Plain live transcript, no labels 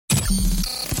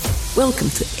Welcome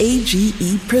to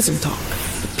AGE Prism Talk,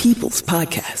 the People's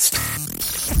Podcast.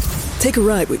 Take a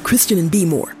ride with Christian and B.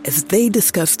 Moore as they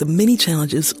discuss the many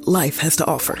challenges life has to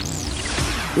offer.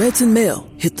 Reds and Mail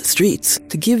hit the streets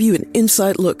to give you an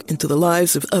inside look into the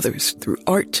lives of others through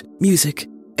art, music,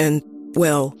 and,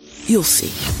 well, you'll see.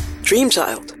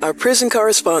 Dreamchild, our prison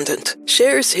correspondent,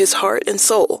 shares his heart and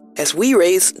soul as we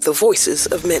raise the voices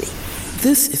of many.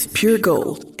 This is Pure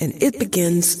Gold, and it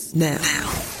begins now.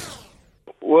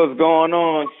 What's going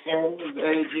on, sir? It's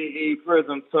AGE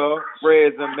Prism Talk.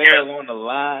 Reds and Mail on the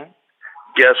line.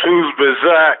 Guess who's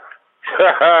back?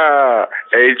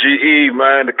 AGE,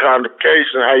 man, the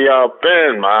convocation. How y'all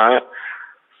been, man?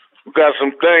 We got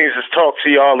some things to talk to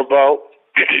y'all about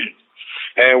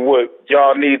and what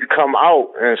y'all need to come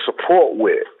out and support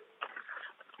with.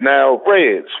 Now,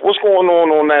 Reds, what's going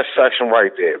on that section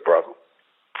right there, brother?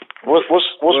 What's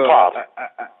poppin'?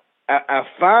 I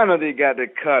finally got the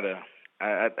cutter.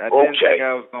 I didn't think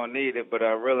I was going to need it, but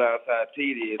I realized how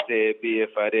tedious it'd be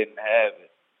if I didn't have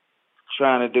it.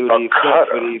 Trying to do these stuff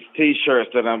for these T-shirts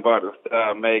that I'm about to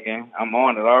start making. I'm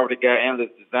on it. I already got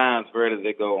endless designs ready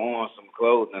to go on some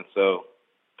clothing. So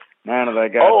now that I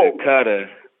got the cutter,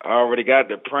 I already got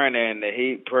the printer and the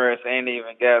heat press. Ain't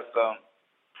even got some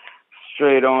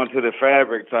straight on to the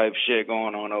fabric type shit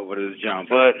going on over this jump.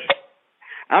 But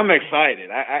I'm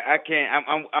excited. I can't.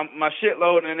 I'm my shit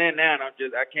loading in now, and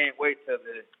I can't wait till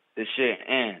the shit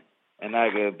ends and I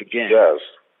can begin. Yes.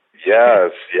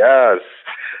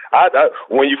 I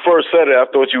when you first said it, I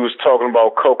thought you was talking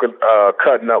about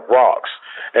cutting up rocks,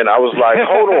 and I was like,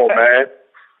 hold on, man.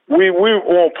 We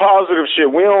on positive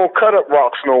shit. We don't cut up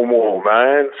rocks no more,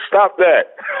 man. Stop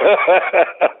that.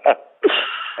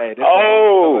 Hey, this is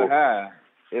high.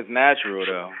 It's natural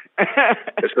though.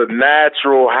 It's a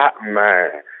natural high,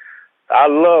 man. I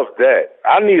love that.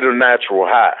 I need a natural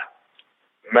high,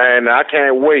 man. I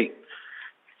can't wait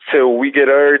till we get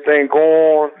everything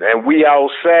going and we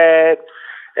outside.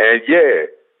 And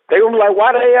yeah, they gonna be like,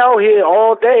 why they out here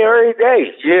all day, every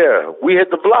day? Yeah, we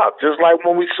hit the block just like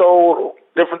when we sold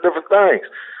different things.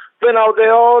 Been out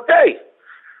there all day.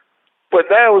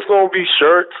 But now it's gonna be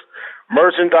shirts,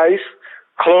 merchandise,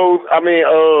 clothes.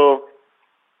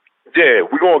 Yeah,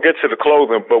 we're going to get to the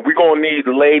clothing, but we're going to need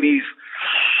the ladies.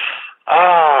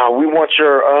 We want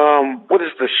your, what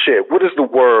is the shit? What is the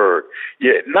word?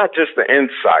 Yeah, not just the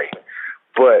insight,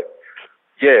 but,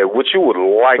 yeah, what you would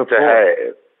like support. To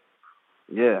have.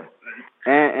 Yeah.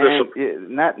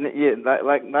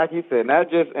 Like you said, not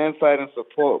just insight and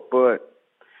support, but,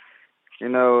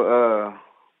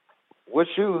 what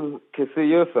you can see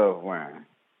yourself wearing.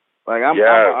 Like, I'm an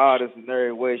artist in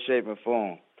every way, shape, and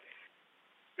form.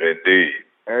 Indeed.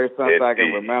 Ever since I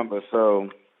can remember. So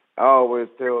I always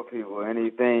tell people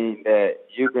anything that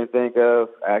you can think of,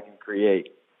 I can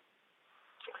create.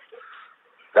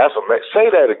 That's amazing. Say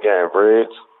that again,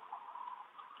 Reds.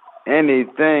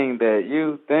 Anything that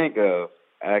you think of,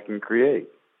 I can create.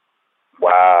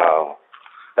 Wow.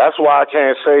 That's why I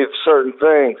can't say certain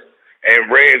things and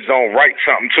Reds don't write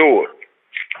something to it.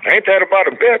 Ain't that about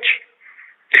a bitch?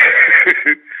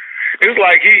 It's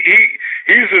like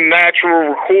he's a natural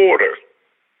recorder.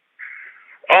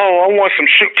 Oh, I want some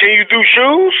shoes. Can you do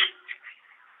shoes?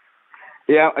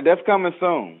 Yeah, that's coming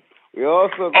soon. We're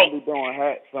also going to be doing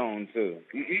hats soon, too.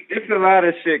 It's a lot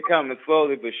of shit coming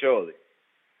slowly but surely.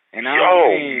 And I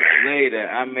don't mean later.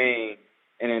 I mean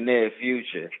in the near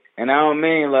future. And I don't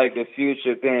mean like the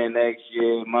future thing next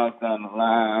year, months down the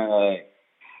line. Like,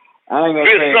 I ain't gonna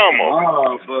say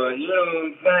tomorrow, but you know what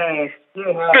I'm saying? This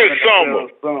summer.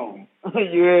 Soon.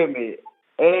 You hear me?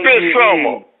 This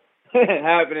summer.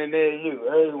 Happening near you,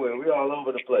 everywhere. We all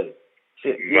over the place.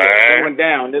 Shit, going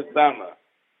down this summer.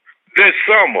 This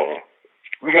summer.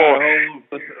 We got a whole,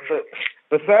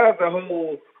 besides the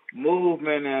whole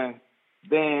movement and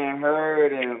being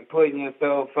heard and putting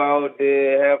yourself out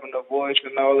there, having a voice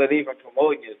and all that, even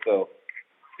promoting yourself.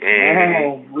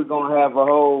 Now we're going to have a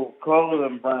whole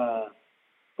clothing brand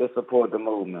to support the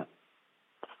movement.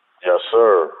 Yes,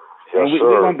 sir. Yes, and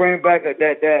we're going to bring back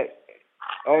that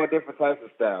all different types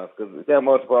of styles because there are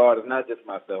multiple artists, not just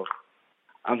myself.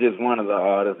 I'm just one of the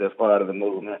artists that's part of the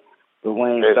movement, but we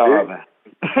ain't starving.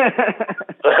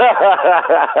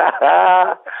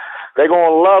 They're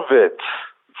going to love it.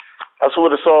 That's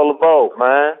what it's all about,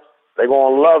 man. They're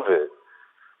going to love it.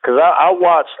 Because I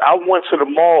went to the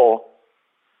mall,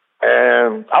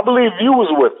 and I believe you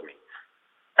was with me.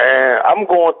 And I'm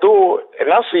going through it, and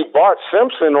I see Bart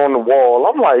Simpson on the wall.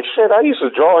 I'm like, shit, I used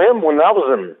to draw him when I was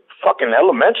in fucking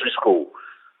elementary school.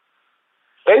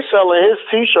 They selling his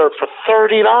T-shirt for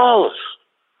 $30.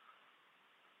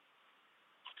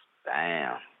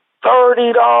 Damn.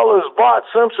 $30. Bart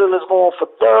Simpson is going for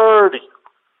 $30.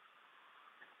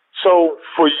 So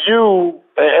for you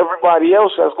and everybody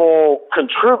else that's going to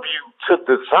contribute to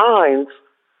designs,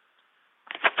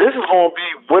 this is going to be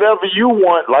whatever you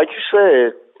want. Like you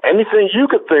said, anything you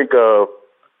could think of,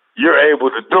 you're able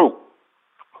to do.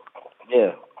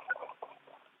 Yeah.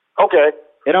 Okay.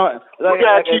 You know, we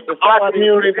gotta keep the black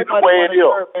community the way it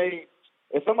is.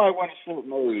 If somebody wants a shirt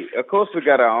made, of course we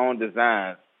got our own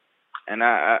designs. And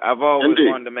I've always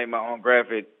wanted to make my own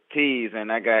graphic tees,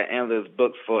 and I got endless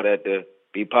books for that to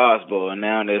be possible, and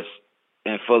now it's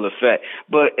in full effect.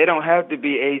 But it don't have to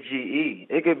be AGE.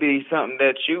 It could be something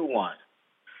that you want.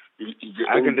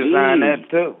 I can design that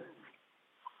too.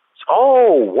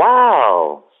 Oh,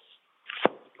 wow.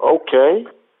 Okay.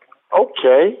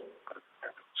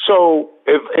 So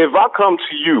if I come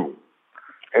to you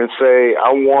and say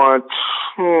I want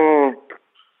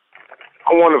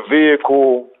a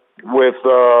vehicle with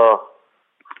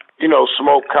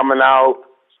smoke coming out,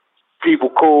 people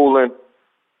cooling,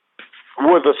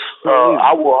 with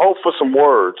I will hope for some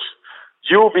words.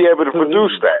 You'll be able to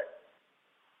produce that.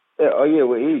 Yeah,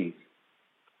 with ease.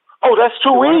 Oh, that's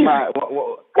too easy.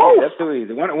 That's too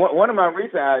easy. One of my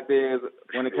recent ideas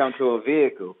when it comes to a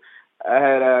vehicle, I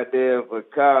had an idea of a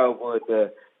car with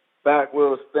the back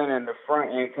wheel spinning, the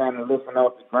front end kind of lifting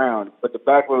off the ground, but the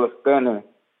back wheel is spinning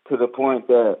to the point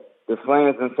that the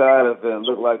flames inside of it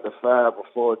look like the fire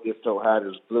before it gets so hot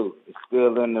it's blue. It's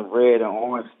still in the red and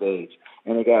orange stage,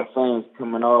 and it got flames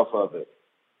coming off of it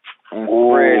and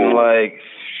spreading like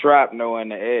shrapnel in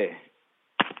the air.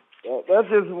 That's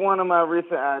just one of my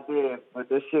recent ideas, but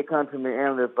this shit comes to me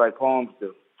endless like poems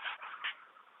do.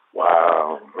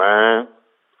 Wow, man.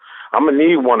 I'm going to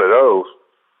need one of those.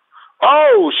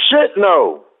 Oh, shit,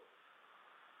 no.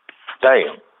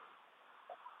 Damn.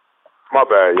 My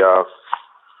bad, y'all.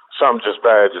 Something just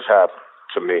bad just happened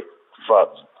to me.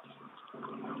 Fuck.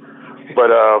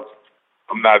 But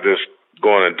I'm not just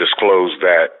going to disclose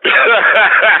that.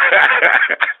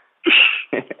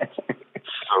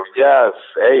 So, yes,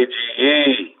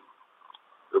 AGE.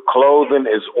 The clothing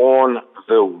is on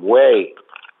the way.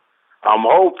 I'm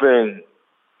hoping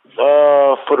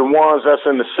for the ones that's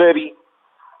in the city,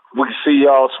 we can see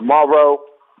y'all tomorrow.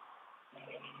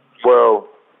 Well,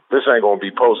 this ain't going to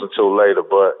be posted until later,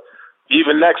 but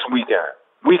even next weekend.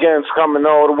 Weekend's coming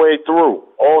all the way through,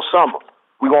 all summer.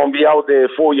 We're going to be out there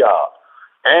for y'all.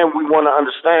 And we want to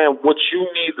understand what you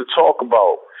need to talk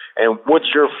about and what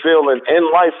you're feeling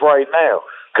in life right now.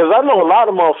 Because I know a lot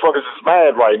of motherfuckers is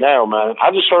mad right now, man.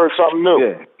 I just heard something new.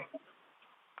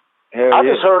 Yeah. I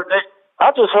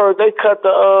just heard they cut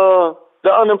the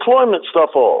unemployment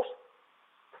stuff off.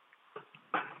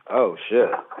 Oh shit!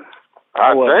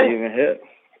 I wasn't think. Even hit.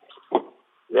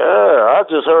 Yeah, I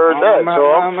just heard that.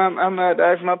 I'm going to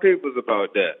ask my peoples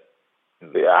about that.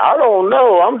 Yeah, I don't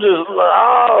know. I'm just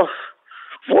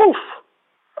woof.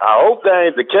 I hope that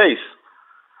ain't the case.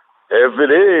 If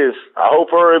it is, I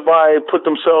hope everybody put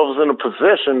themselves in a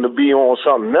position to be on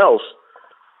something else.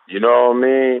 You know what I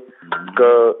mean?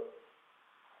 Because,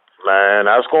 man,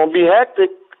 that's going to be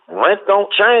hectic. Rent don't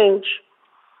change.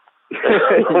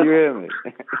 You hear me?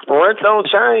 Rent don't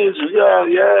change. Yeah.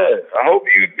 I hope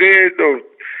you did the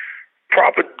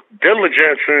proper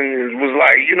diligence and was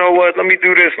like, you know what, let me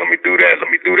do this, let me do that, let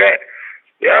me do that.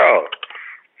 Yeah.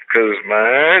 Because,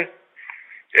 man,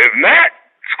 if not,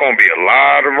 it's going to be a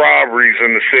lot of robberies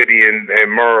in the city in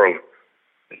Maryland.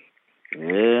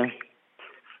 Yeah.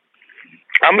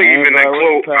 I'm going to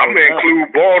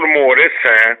include Baltimore this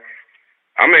time.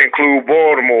 I'm going to include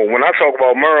Baltimore. When I talk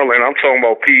about Maryland, I'm talking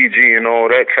about PG and all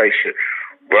that type shit.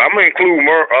 But I'm going to include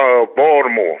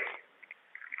Baltimore.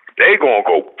 They going to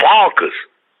go bonkers.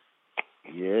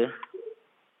 Yeah.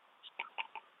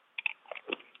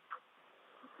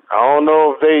 I don't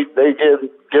know if they get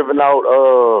giving out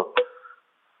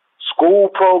school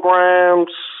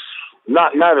programs.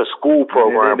 Not a school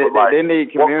program, but like they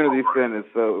need community centers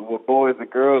so with boys and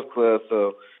girls clubs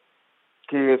so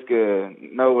kids can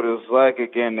know what it's like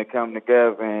again to come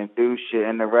together and do shit,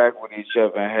 interact with each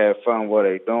other, and have fun while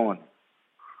they doing it.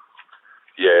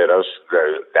 Yeah,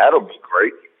 that'll be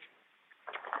great.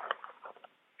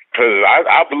 Because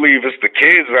I believe it's the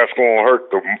kids that's going to hurt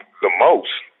the most.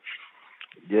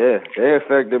 Yeah, they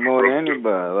affected more than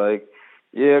anybody. Like,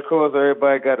 yeah, of course,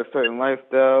 everybody got a certain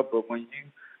lifestyle, but when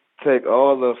you take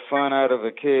all the fun out of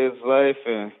a kid's life,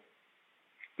 and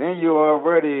then you're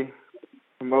already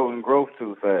promoting growth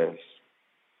too fast.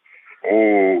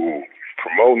 Ooh,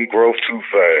 promoting growth too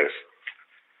fast.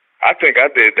 I think I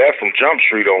did that from Jump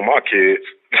Street on my kids.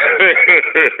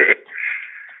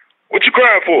 What you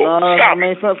crying for? No, Stop. I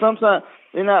mean,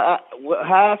 You know,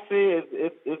 how I see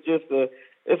it, it's just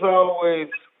it's always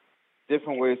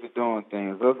different ways of doing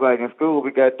things. It's like in school,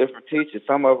 we got different teachers.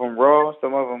 Some of them raw,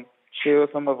 some of them chill,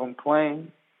 some of them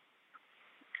clean.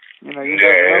 You know, you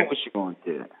never know what you're going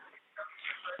to do.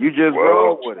 You just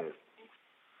roll with it.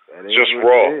 Just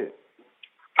raw.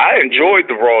 I enjoyed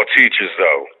the raw teachers,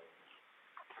 though.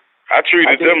 I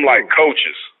treated them like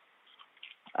coaches.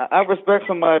 I respect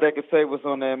somebody that can say what's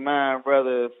on their mind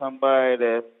rather than somebody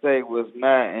that say what's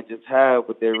not and just hide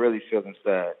what they really feel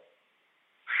inside.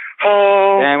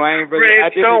 Oh, damn, I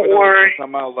didn't don't worry.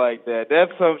 Come out like that.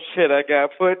 That's some shit I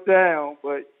got put down,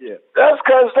 but yeah. That's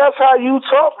because that's how you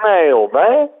talk now,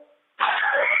 man.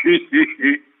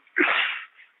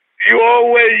 You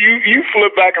always you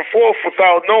flip back and forth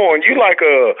without knowing. You like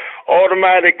a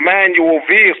automatic manual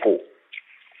vehicle.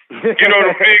 You know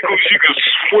the vehicles you can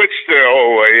switch to.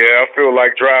 Oh yeah, I feel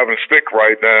like driving stick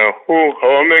right now. Oh,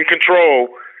 I'm in control.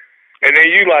 And then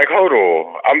you like, hold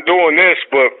on, I'm doing this,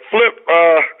 but flip.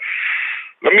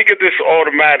 Let me get this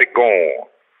automatic going.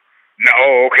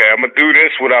 No, okay, I'm gonna do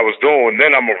this what I was doing.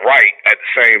 Then I'm gonna write at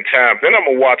the same time. Then I'm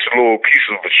gonna watch a little piece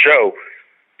of a show.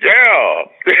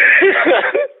 Yeah.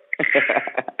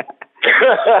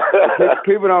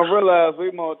 People don't realize we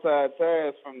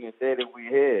multitask from the day that we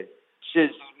had. Shit,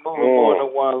 just moving more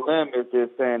than one limb is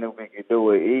just saying that we can do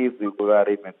it easily without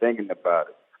even thinking about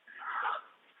it.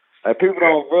 Like, people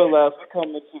don't realize we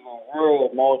come into the world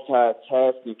of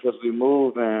multitasking because we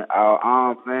moving our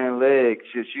arms and legs.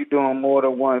 Shit, you doing more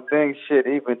than one thing. Shit,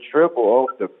 even triple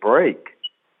off the break.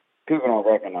 People don't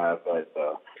recognize that,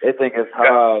 though. They think it's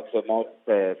hard to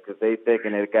multitask because they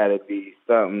thinking it got to be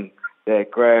something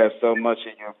that grabs so much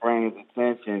of your brain's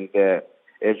attention that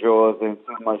it draws in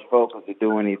too much focus to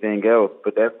do anything else.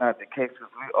 But that's not the case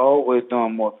because we always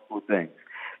doing multiple things.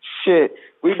 Shit,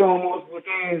 we doing multiple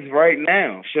things right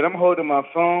now. Shit, I'm holding my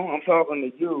phone. I'm talking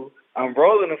to you. I'm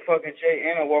rolling a fucking J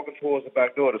and I'm walking towards the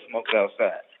back door to smoke it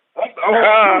outside.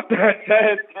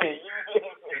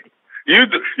 You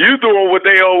doing what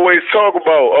they always talk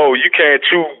about. Oh, you can't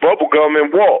chew bubble gum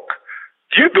and walk.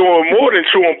 You doing more than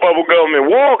chewing bubble gum and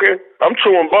walking. I'm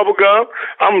chewing bubble gum,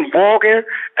 I'm walking,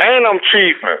 and I'm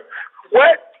chiefing.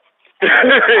 What?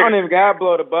 I don't even gotta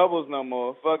blow the bubbles no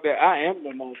more. Fuck that. I am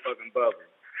the motherfucking bubble.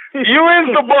 You is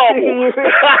the bubble.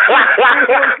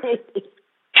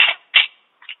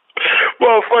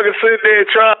 Motherfucker sit there and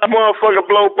try to motherfucker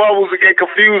blow bubbles and get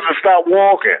confused and stop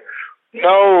walking.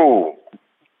 No.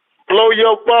 Blow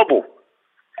your bubble.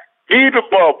 Be the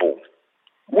bubble.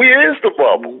 We is the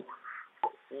bubble.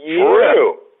 Yeah. For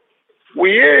real.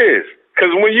 We is.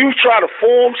 Because when you try to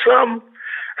form something,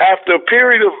 after a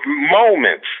period of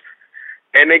moments,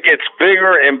 and it gets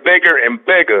bigger and bigger and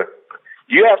bigger,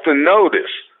 you have to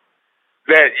notice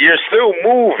that you're still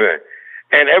moving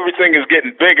and everything is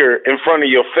getting bigger in front of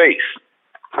your face.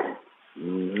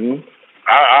 Mm-hmm.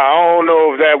 I don't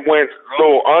know if that went a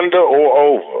little under or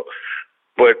over,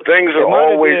 but things are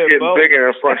always getting bigger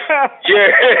in front. Yeah,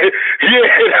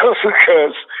 that's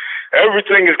because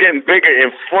everything is getting bigger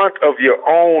in front of your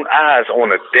own eyes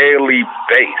on a daily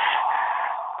basis.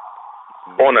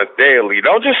 On a daily.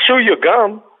 Don't just chew your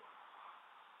gum.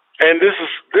 And this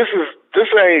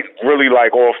ain't really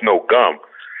like off no gum.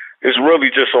 It's really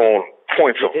just on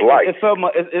points of light. It's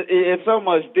so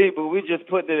much deeper. We just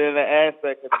put it in an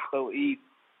aspect that it's so easy.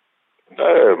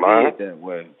 Yeah, man. That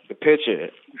way. The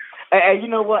picture. Hey, you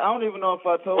know what? I don't even know if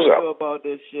I told you about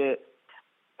this shit.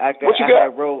 I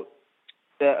wrote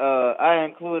that I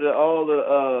included all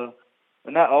the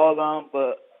not all of them,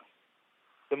 but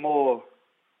the more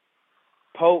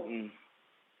potent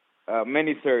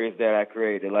miniseries that I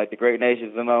created, like The Great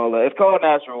Nations and all that. It's called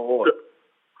Natural Order.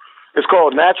 It's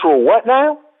called Natural what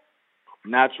now?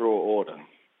 Natural Order.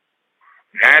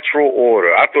 Natural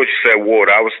Order. I thought you said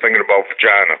water. I was thinking about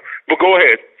vagina. But go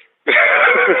ahead.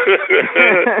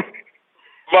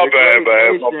 My bad,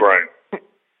 my brain.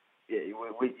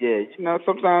 Yeah, you know,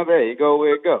 sometimes, hey, you go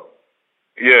where it go.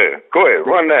 Yeah, go ahead,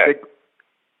 run that.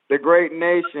 The Great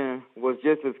Nation was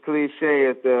just as cliche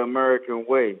as the American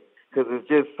way, because it's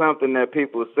just something that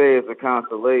people say is a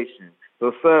consolation.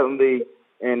 So suddenly,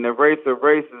 in the race of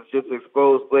races, just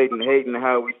exposed blatant hate and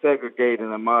how we segregate in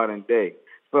the modern day.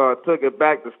 So I took it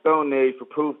back to Stone Age for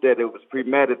proof that it was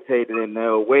premeditated, and the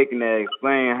awakening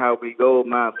explained how we gold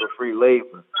mine for free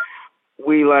labor.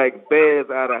 We like bears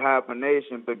out of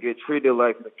hibernation, but get treated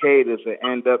like cicadas and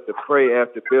end up to prey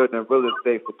after building real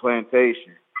estate for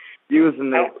plantation. Using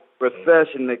the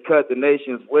recession to cut the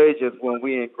nation's wages when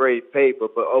we engrave paper,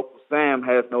 but Uncle Sam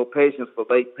has no patience for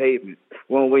late payments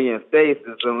when we in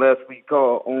stasis unless we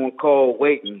call on call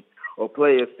waiting or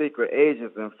play as secret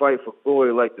agents and fight for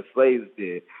glory like the slaves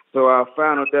did. So our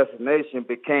final destination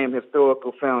became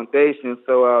historical foundation,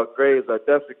 so our graves are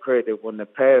desecrated when the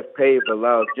path paved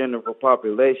allows general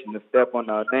population to step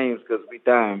on our names because we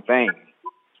die in vain.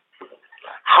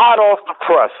 Hot off the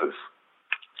presses.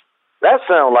 That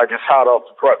sounds like it's hot off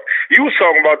the presses. You was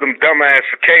talking about them dumbass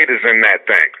cicadas in that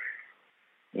thing.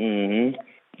 Mm-hmm.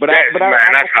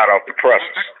 That's hot off the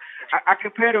presses. I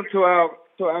compare them to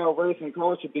our race and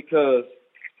culture because,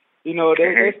 you know,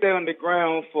 they stay on the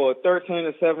ground for 13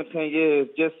 to 17 years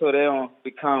just so they don't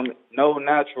become no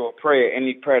natural prey of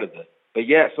any predator. But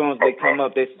yet, as soon as they come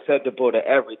up, they're susceptible to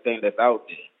everything that's out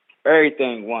there.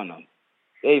 Everything want them.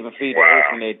 They even feed the earth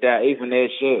when they die, even their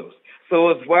shells. So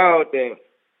it's wild that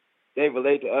they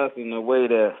relate to us in a way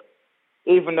that,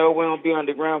 even though we don't be on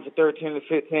the ground for 13 to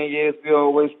 15 years, we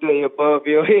always stay above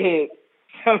your head.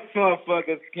 Some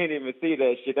motherfuckers can't even see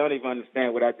that shit, don't even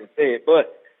understand what I just said.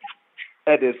 But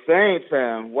at the same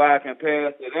time, why I compare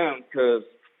us to them, because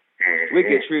we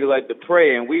get treated like the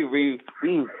prey, and we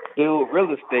build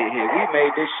real estate here. We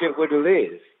made this shit what it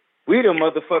is. We the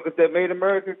motherfuckers that made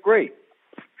America great.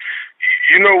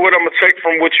 You know what I'm going to take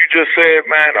from what you just said,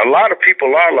 man? A lot of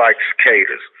people are like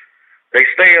cicadas. They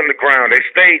stay on the ground. They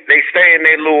stay in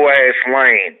their little ass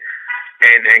lane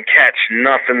and catch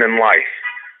nothing in life.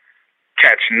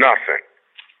 Catch nothing.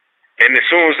 And as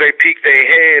soon as they peek their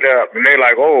head up and they're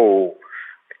like, oh,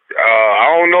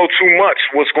 I don't know too much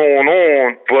what's going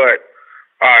on, but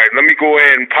all right, let me go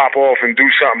ahead and pop off and do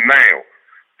something now.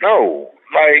 No,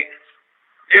 like,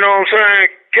 you know what I'm saying?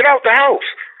 Get out the house.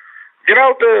 Get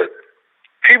out the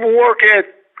people work at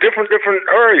different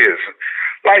areas.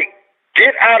 Like,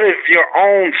 get out of your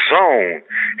own zone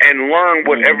and learn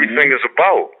what everything is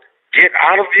about. Get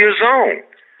out of your zone.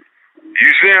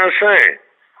 You see what I'm saying?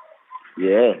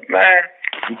 Yeah. Man.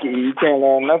 You can't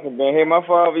learn nothing, man. Hey, my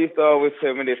father used to always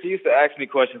tell me this. He used to ask me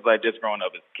questions like this growing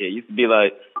up as a kid. He used to be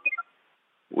like,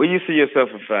 where you see yourself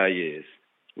in 5 years?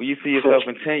 Where you see yourself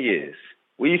in 10 years?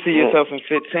 Where you see yourself in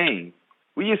 15?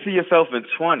 Where you see yourself in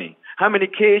 20? How many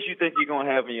kids you think you're going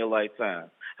to have in your lifetime?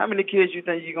 How many kids you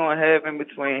think you're going to have in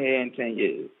between here and 10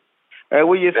 years?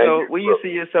 Where you see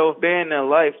yourself being in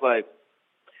life? Like,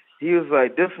 he was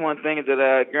like, this one thing that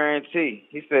I guarantee.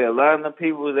 He said, a lot of the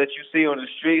people that you see on the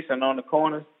streets and on the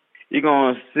corners, you're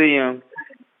going to see them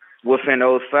within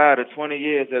those 5 to 20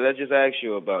 years that I just asked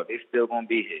you about. They still going to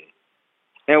be here.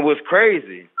 And what's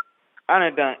crazy, I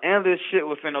done endless shit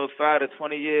within those 5 to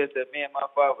 20 years that me and my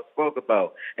father spoke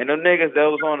about. And them niggas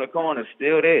that was on the corner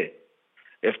still there.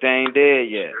 If they ain't dead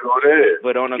yet.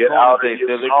 But on the corner, they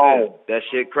still exist. That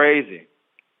shit crazy.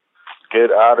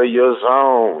 Get out of your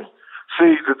zone.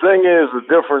 See, the thing is, the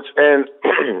difference, and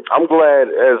I'm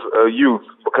glad as a youth,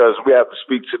 because we have to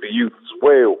speak to the youth as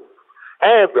well,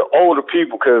 and the older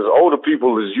people, because older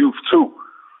people is youth too.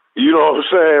 You know what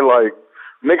I'm saying? Like,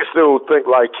 niggas still think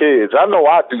like kids. I know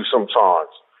I do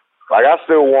sometimes. Like, I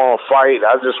still want to fight.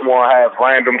 I just want to have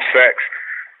random sex.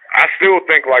 I still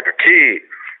think like a kid.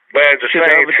 But at the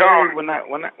same time, when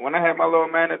I had my little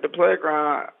man at the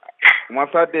playground,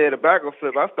 once I did a backward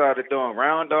flip, I started doing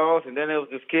round dogs, and then there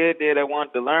was this kid there that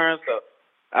wanted to learn, so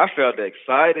I felt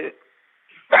excited.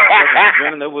 The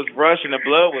adrenaline was rushing, the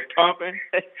blood was pumping.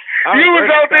 You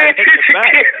was out there kicking.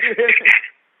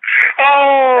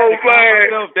 Oh, man.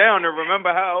 I myself down to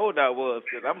remember how old I was,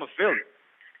 because I'm a feeling.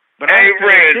 But I didn't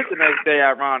feel the next day,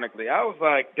 ironically. I was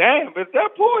like, damn, is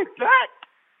that boy back?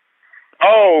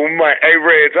 Oh, my. Hey,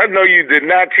 Reds, I know you did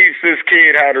not teach this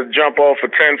kid how to jump off a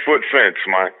 10-foot fence,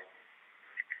 man.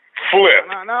 Flip.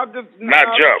 Not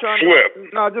jump, flip.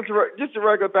 Just a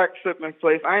regular back flip in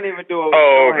place. I ain't even do a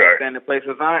handstand in place,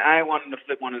 because I ain't wanting to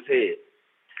flip on his head.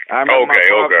 I remember my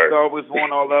father always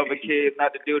warned all the other kids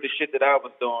not to do the shit that I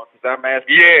was doing, because I'm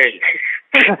asking. Yeah.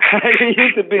 He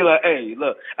used to be like, hey,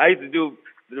 look, I used to do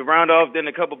the round off, then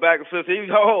a couple back flips. He was,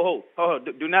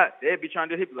 do not. They'd be trying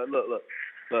to hit me like, look,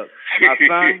 my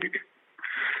son.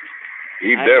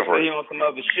 He different. He on some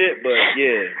other shit, but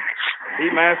yeah,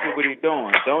 he mastered what he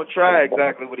doing. Don't try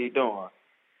exactly what he doing.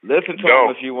 Listen to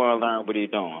him if you want to learn what he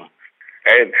doing.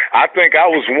 And I think I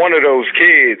was one of those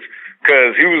kids,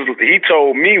 because he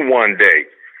told me one day,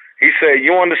 he said,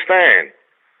 you understand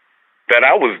that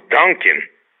I was dunking.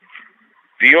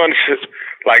 Do you understand?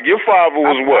 Like, your father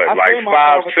was what? Like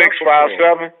 5'6",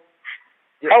 5'7"?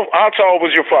 Yeah. How tall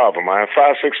was your father, man?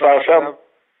 5'6", 5'7"?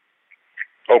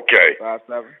 Okay.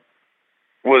 5'7".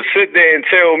 Well, sit there and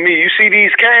tell me, you see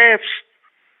these calves?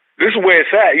 This is where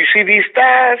it's at. You see these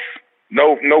thighs?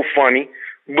 No funny.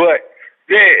 But,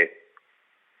 yeah,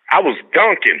 I was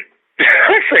dunking.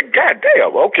 I said, God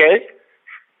damn, okay.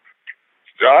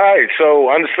 All right, so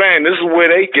understand this is where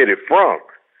they get it from.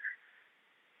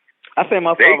 I think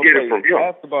my father played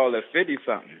basketball at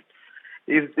 50-something.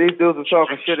 These dudes were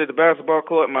talking shit at the basketball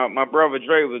court. My brother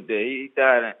Dre was there. He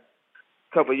died a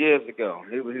couple of years ago.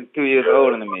 He was 2 years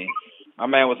older than me. My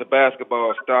man was a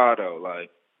basketball star, though. Like,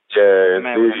 my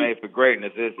man was made for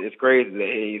greatness. It's crazy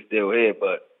that he's still here,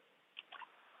 but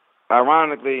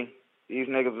ironically, these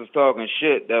niggas was talking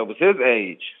shit that was his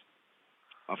age.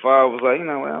 My father was like, you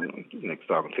know what, these niggas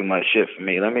talking too much shit for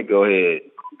me. Let me go ahead,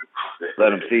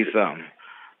 let him see something.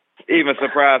 Even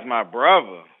surprised my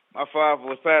brother. My brother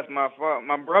was passing my father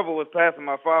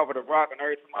the rock, and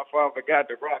every time my father got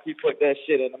the rock, he put that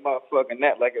shit in the motherfucking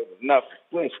net like it was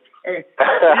nothing. Every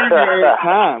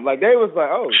time. Like, they was like,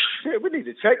 oh, shit, we need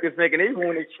to check this nigga. And even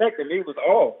when they checked him, he was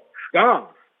off, gone.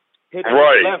 Hit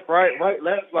left, right,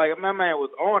 left. Like, my man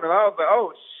was on it. I was like,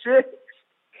 oh, shit.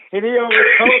 And he always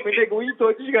told me, nigga, where you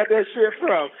thought you got that shit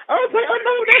from? I was like, I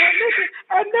know that, nigga.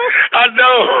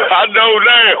 I know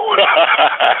now.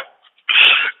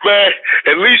 Man,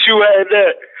 at least you had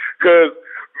that. Because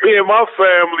me and my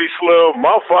family, Slim,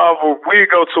 my father, we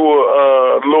go to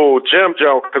a little gym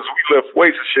jump because we lift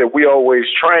weights and shit. We always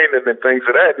training and things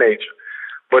of that nature.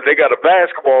 But they got a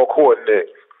basketball court in there.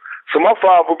 So my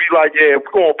father would be like, yeah,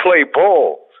 we're going to play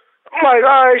ball. I'm like,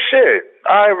 all right, shit.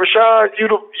 All right, Rashad, you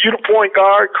the point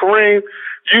guard. Kareem,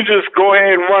 you just go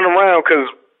ahead and run around because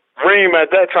Reem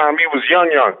at that time, he was young.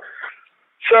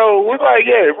 So we're like,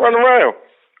 yeah, run around.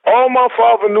 All my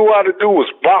father knew how to do was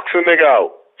box a nigga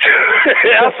out.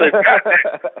 I said,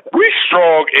 we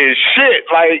strong as shit.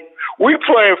 Like, we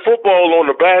playing football on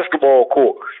the basketball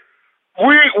court.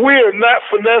 We are not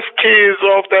finesse kids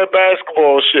off that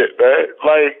basketball shit, man.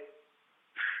 Like,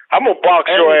 I'm gonna box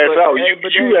your ass out.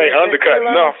 You ain't undercut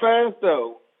enough. Fast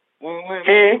though. When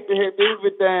they used to hit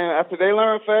Beaver down, I said they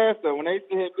learn fast though. When they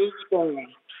used to hit Beaver down,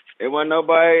 there wasn't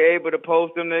nobody able to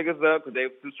post them niggas up because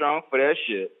they were too strong for that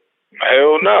shit.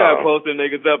 Hell no. You gotta post them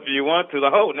niggas up if you want to.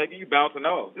 Like, oh, nigga, you bouncing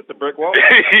off. It's a brick wall.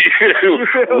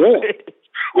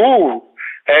 Ooh.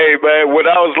 Hey, man,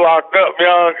 when I was locked up,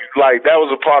 young, like, that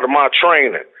was a part of my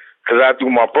training. Because I do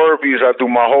my burpees, I do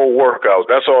my whole workout.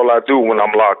 That's all I do when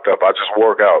I'm locked up. I just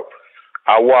work out.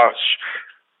 I watch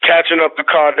Catching Up the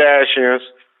Kardashians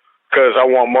because I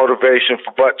want motivation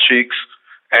for butt cheeks.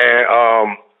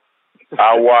 And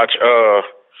I watch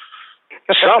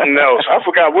something else. I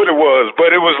forgot what it was,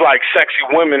 but it was like sexy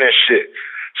women and shit.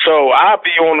 So I'd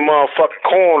be on the motherfucking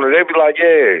corner. They'd be like,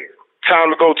 yeah,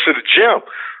 time to go to the gym.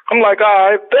 I'm like, all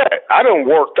right, bet. I done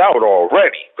worked out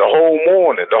already the whole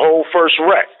morning, the whole first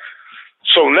rec.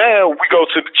 So now we go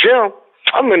to the gym.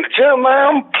 I'm in the gym,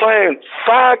 man. I'm playing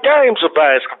 5 games of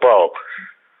basketball.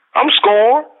 I'm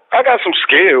scoring. I got some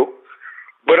skill,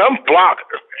 but I'm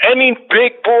blocking. Any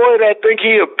big boy that think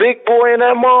he a big boy in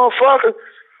that motherfucker,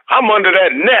 I'm under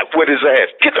that net with his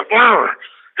ass. Get the line.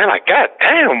 And like, God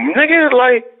damn, nigga,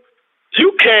 like,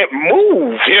 you can't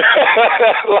move.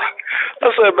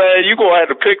 I said, man, you gonna have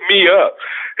to pick me up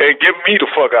and get me the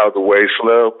fuck out of the way,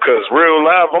 Slim, because real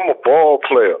life, I'm a ball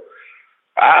player.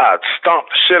 I'd stomp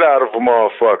the shit out of a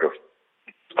motherfucker.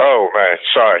 Oh, man,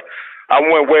 sorry. I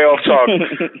went way off talking.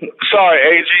 Sorry,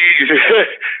 AG.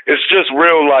 It's just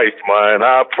real life, man.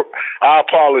 I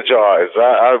apologize.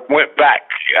 I went back.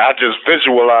 I just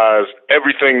visualized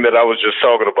everything that I was just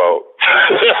talking about.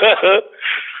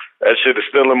 That shit is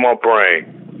still in my brain.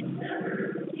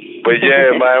 But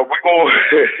yeah, man, we gonna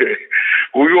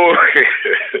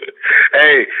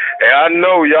hey, I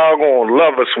know y'all gonna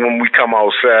love us when we come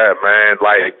outside, man.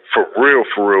 Like, for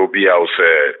real, be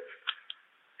outside.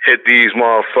 Hit these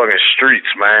motherfucking streets,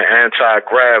 man.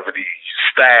 Anti-gravity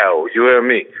style, you hear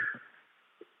me?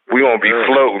 We gonna be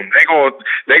floating.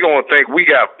 They gonna think we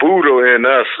got Buddha in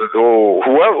us, or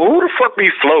whoever. Who the fuck be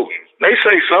floating? They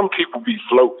say some people be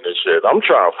floating and shit. I'm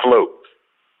trying to float.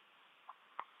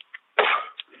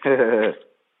 Yeah.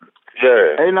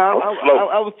 Hey, no,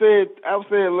 I was saying,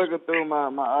 looking through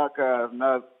my archives, and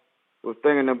I was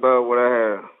thinking about what I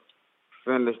had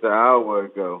finished an hour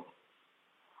ago.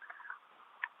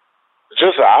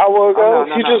 Just an hour ago?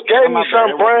 You just gave me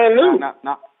something brand new.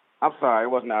 No, I'm sorry, it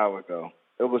wasn't an hour ago.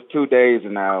 It was 2 days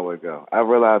and an hour ago. I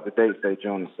realized the date say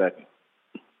June the 2nd.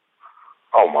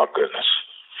 Oh my goodness.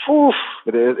 Oof.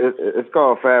 But it's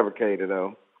called Fabricated,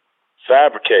 though.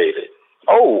 Fabricated.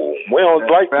 Oh, we don't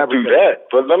like to do that.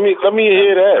 But let me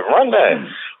hear that. Run that.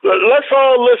 Let's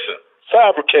all listen.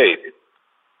 Fabricated.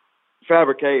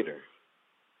 Fabricator.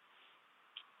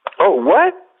 Oh,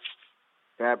 what?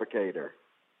 Fabricator.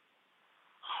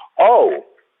 Oh,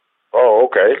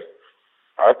 okay.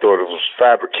 I thought it was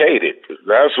fabricated.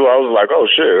 That's why I was like, oh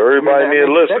shit, everybody need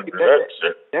to listen.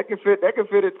 That can fit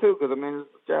it too, because I mean,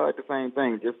 it's like the same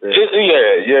thing. It's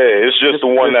just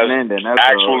the one that's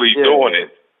actually doing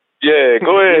it. Yeah,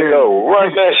 go ahead, go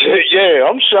run that shit. Yeah,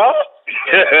 I'm shocked.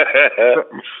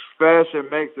 Fashion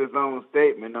makes its own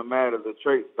statement, no matter the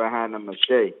traits behind the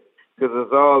mache, because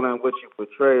it's all in what you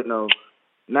portray,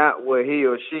 not what he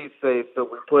or she say. So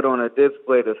we put on a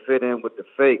display to fit in with the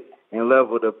fake and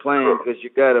level the playing, because you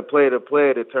got to play the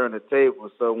player to turn the table.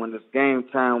 So when it's game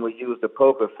time, we use the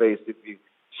poker face. If you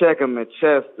check them in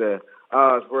chess, the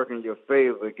odds work in your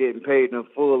favor. Getting paid in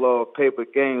full all paper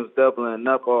games, doubling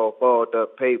up all balled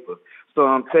up paper. So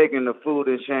I'm taking the food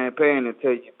and champagne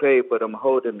until you pay, but I'm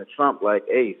holding the trump like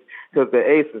ace. Because the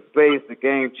ace of spades, the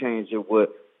game changer would.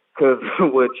 Because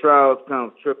with trials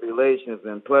comes tribulations,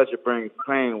 and pleasure brings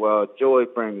pain while joy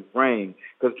brings rain.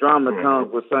 Because drama comes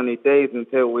with sunny days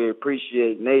until we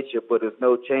appreciate nature, but there's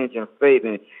no change in fate,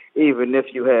 and even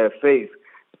if you have faith.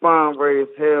 Spawn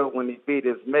raised hell when he beat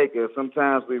his maker.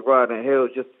 Sometimes we ride in hell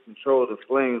just to control the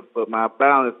flames, but my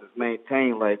balance is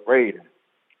maintained like Raiden.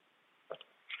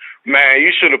 Man,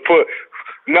 you should have put...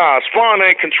 Nah, Spawn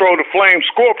ain't control the flames.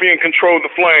 Scorpion controlled the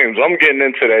flames. I'm getting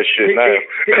into that shit now.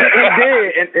 He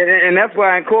did, and that's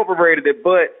why I incorporated it.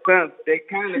 But since they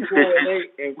kind of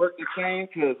correlate and work the same,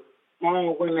 because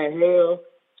Spawn went to hell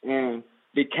and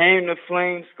became the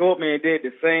flame, Scorpion did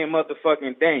the same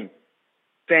motherfucking thing.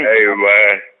 Hey,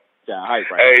 man. Hype,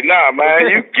 right? Hey, nah, man,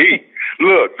 you geek.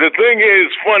 Look, the thing is,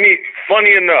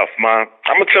 funny enough, man.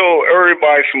 I'm going to tell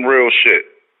everybody some real shit.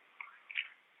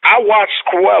 I watched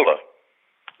Cruella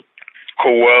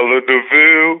de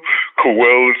Vil,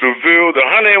 the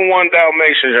 101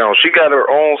 Dalmatians, she got her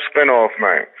own spinoff,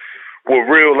 man, with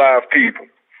real live people.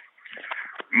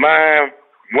 Man,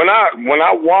 when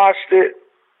I watched it,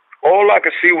 all I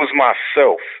could see was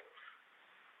myself.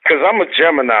 Because I'm a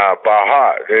Gemini by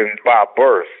heart and by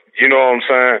birth, you know what I'm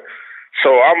saying?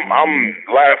 So I'm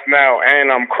laugh now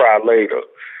and I'm cry later.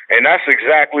 And that's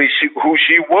exactly who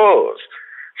she was.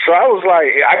 So I was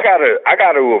like, I gotta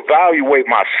evaluate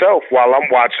myself while I'm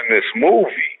watching this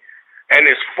movie. And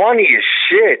it's funny as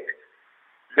shit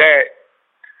that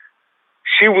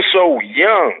she was so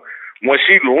young when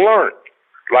she learned,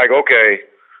 like, okay,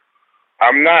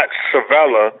 I'm not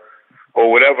Savella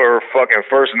or whatever her fucking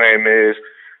first name is.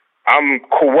 I'm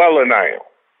Cruella now.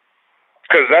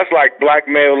 Because that's like black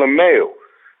male and male.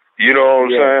 You know what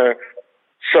I'm saying?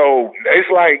 So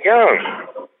it's like,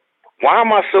 why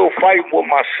am I still fighting with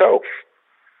myself?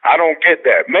 I don't get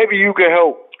that. Maybe you can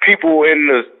help people in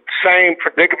the same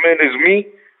predicament as me,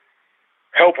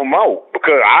 help them out,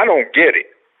 because I don't get it.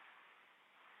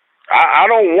 I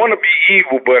don't want to be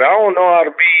evil, but I don't know how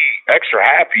to be extra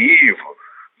happy evil.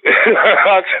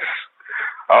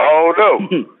 I don't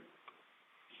know.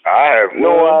 I have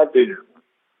no idea.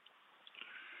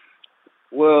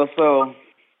 Well, so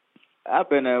I've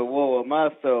been at war with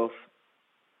myself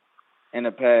in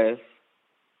the past.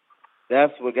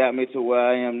 That's what got me to where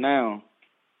I am now.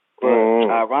 But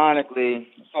ironically,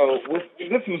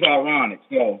 this was ironic.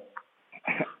 So,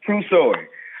 true story.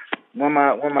 When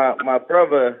my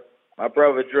brother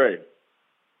Dre,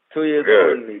 2 years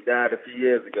older than me, died a few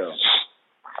years ago.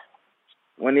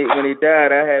 When he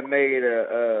died, I had made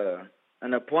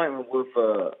an appointment with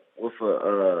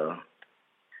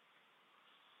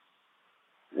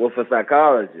a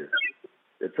psychologist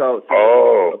to talk to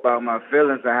me about my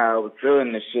feelings and how I was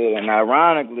feeling this shit. And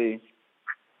ironically,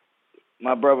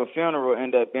 my brother's funeral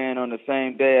ended up being on the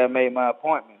same day I made my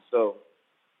appointment. So,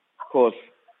 of course,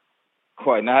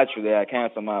 quite naturally, I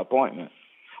canceled my appointment.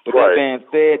 But that being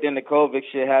said, then the COVID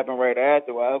shit happened right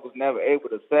after, where I was never able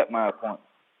to set my appointment.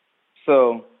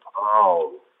 So,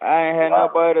 I ain't had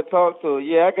nobody to talk to.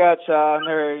 Yeah, I got y'all and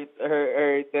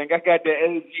everything. I got the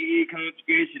AGE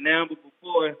contribution now, but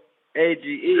before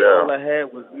AGE, all I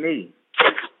had was me.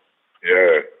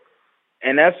 Yeah.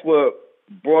 And that's what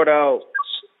brought out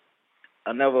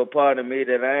another part of me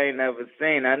that I ain't never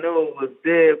seen. I knew it was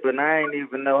there, but I ain't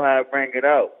even know how to bring it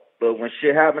out. But when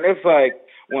shit happened, it's like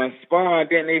when Spawn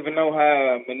didn't even know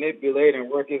how to manipulate and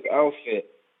work his outfit.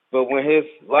 But when his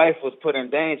life was put in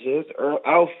danger, his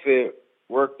outfit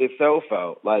worked itself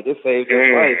out. Like, it saved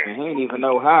his life, and he didn't even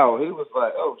know how. He was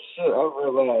like, oh, shit, I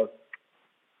realized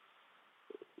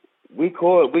we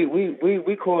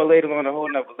correlated on a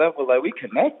whole nother level. Like, we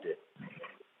connected.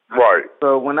 Right.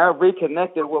 So when I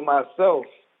reconnected with myself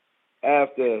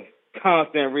after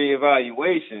constant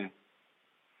reevaluation,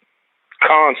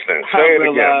 Say it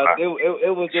again.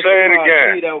 It was just Say it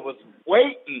again. That was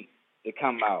waiting to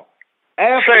come out.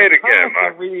 Say it again,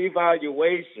 man.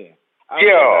 Reevaluation. I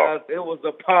realized it was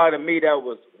a part of me that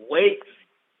was waiting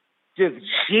just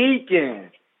geeking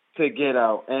to get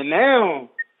out, and now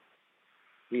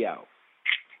he out.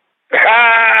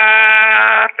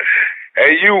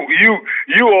 Hey, you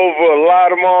over a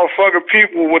lot of motherfucking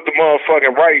people with the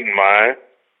motherfucking writing, man.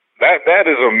 That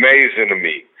is amazing to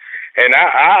me. And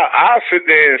I'll sit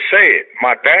there and say it,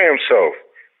 my damn self.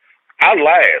 I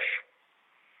laugh.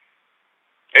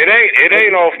 It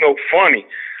ain't off no funny.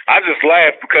 I just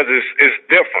laugh because it's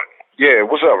different. Yeah,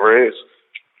 what's up, Rez?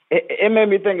 It made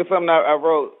me think of something I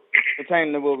wrote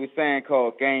pertaining to what we're saying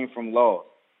called gain from loss.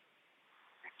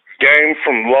 Gain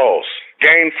from loss.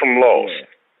 Gain from loss.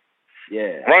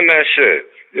 Yeah. Run that shit.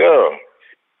 Yeah.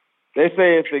 They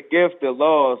say it's a gift of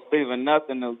loss, leaving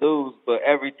nothing to lose but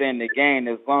everything to gain.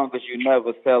 As long as you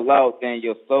never sell out, then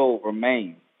your soul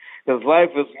remains. Because life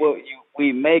is what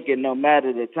we make it, no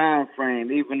matter the time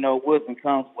frame. Even though wisdom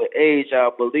comes with age,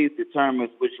 our belief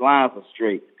determines which lines are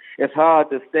straight. It's hard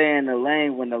to stay in the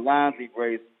lane when the lines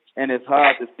erase, and it's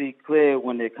hard to see clear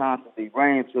when it constantly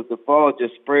rains, because the fall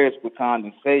just spreads with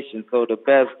condensation, so the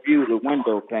best view the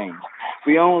window pane.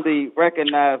 We only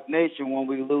recognize nature when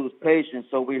we lose patience,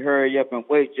 so we hurry up and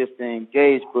wait just to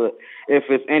engage, but if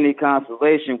it's any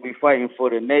consolation, we fighting for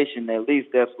the nation, at least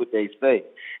that's what they say.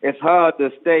 It's hard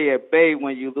to stay at bay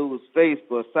when you lose face,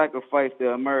 but sacrifice the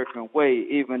American way,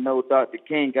 even though Dr.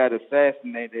 King got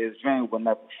assassinated, his dream will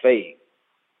never fade.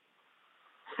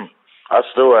 I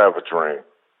still have a dream.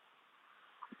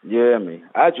 Yeah, me.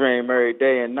 I dream every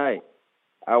day and night.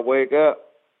 I wake up.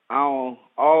 I don't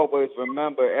always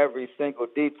remember every single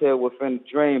detail within the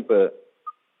dream, but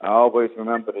I always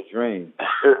remember the dream.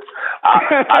 Hey,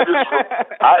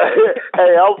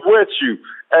 I'm with you.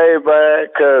 Hey, man,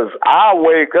 because I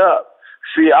wake up.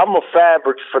 See, I'm a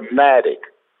fabric fanatic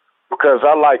because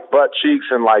I like butt cheeks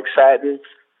and like satin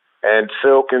and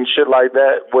silk and shit like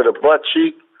that with a butt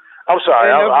cheek. I'm sorry.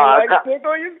 Ain't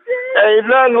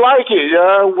nothing like it,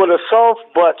 yeah. With a soft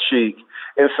butt cheek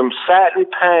and some satin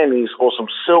panties or some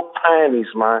silk panties,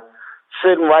 man,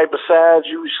 sitting right beside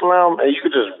you, Slim, and you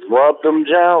could just rub them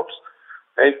jumps.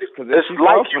 And it's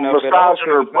like you massaging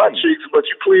her butt cheeks, but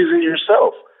you pleasing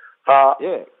yourself.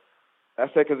 Yeah. I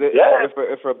said because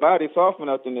if her body's soft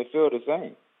enough, then it feel the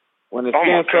same. When the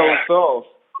skin's so soft,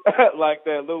 like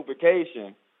that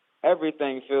lubrication,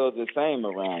 everything feels the same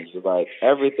around you. Like,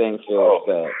 everything feels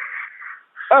that.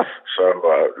 So,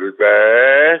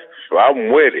 man,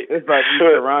 I'm with it. It's like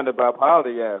you're surrounded by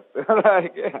polyester.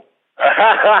 Like, yeah.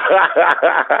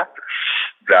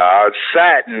 Nah,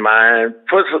 satin, man.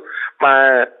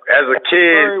 Man, as a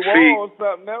kid, see,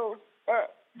 something else.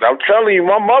 I'm telling you,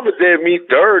 my mother did me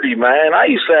dirty, man. I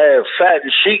used to have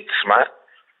satin sheets, man.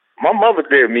 My mother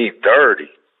did me dirty.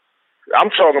 I'm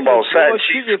talking about satin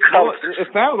sheets. It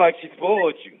sounds like she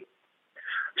spoiled you.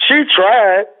 She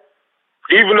tried,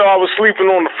 even though I was sleeping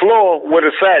on the floor with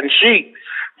a satin sheet.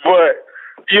 But,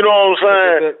 you know what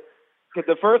I'm saying? Because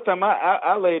the first time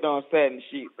I laid on satin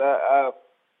sheets, I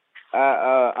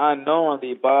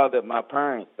unknowingly bothered my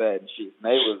parents' satin sheets.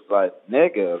 And they was like,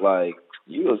 nigga, like,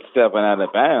 you was stepping out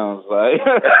of bounds. Like, you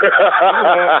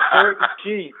have certain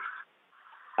sheets.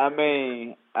 I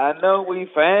mean, I know we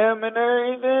fam and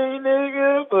everything,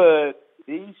 nigga, but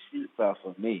these sheets are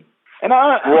for me. And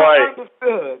I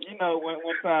understood, you know, when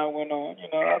time went on, you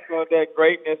know, I saw that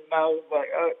greatness and I was like,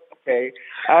 okay,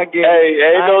 I get it. Hey,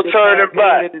 ain't no turning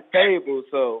back. At the table,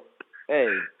 so, hey.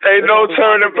 Ain't no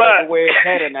turning back. That can wear his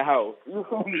hat in the house.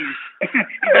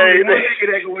 Hey, nigga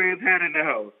that can wear his hat in the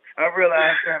house. I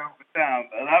realized that over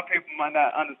time. A lot of people might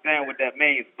not understand what that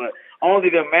means, but only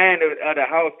the man of the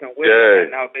house can wear that.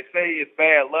 Now, they say it's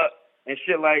bad luck and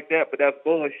shit like that, but that's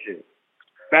bullshit.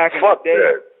 Back in the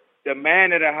day, the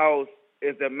man of the house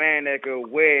is the man that could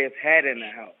wear his hat in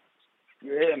the house.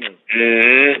 You hear me?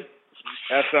 Mm-hmm.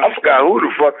 I forgot who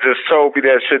the fuck just told me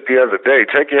that shit the other day.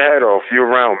 Take your hat off, you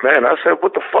around man. I said,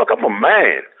 what the fuck? I'm a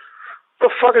man. What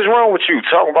the fuck is wrong with you?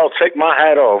 Talking about take my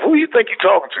hat off. Who you think you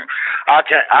talking to? I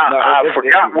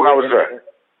forgot where I was at.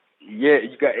 Yeah,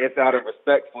 it's out of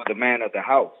respect for the man of the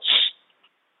house.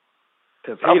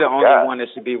 Because he's the only one that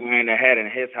should be wearing a hat in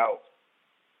his house.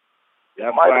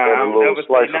 That's why I'll never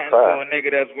say nothing to a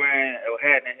nigga that's wearing a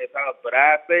hat in his house. But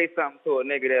I say something to a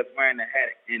nigga that's wearing a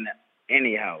hat in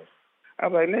any house.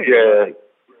 I'm like, nigga,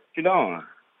 what you doing?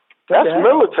 That's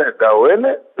militant, though, isn't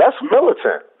it? That's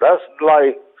militant. That's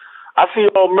like, I see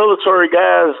all military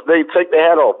guys, they take their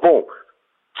hat off, boom,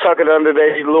 tuck it under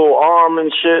their little arm and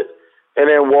shit,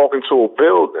 and then walk into a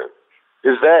building.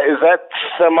 Is that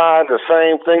semi the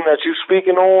same thing that you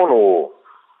speaking on, or?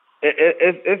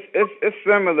 It's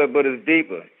similar, but it's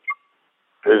deeper.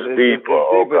 It's deeper.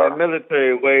 It's deeper in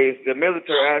military ways. The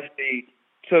military actually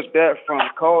took that from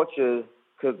culture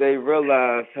because they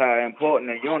realized how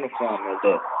important a uniform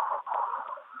is.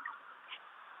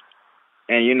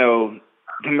 And, you know,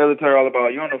 the military all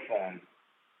about uniform.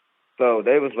 So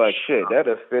they was like, shit,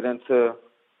 that'll fit into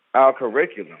our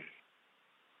curriculum.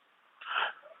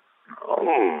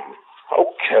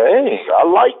 Okay. I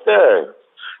like that.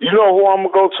 You know who I'm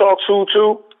going to go talk to,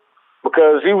 too?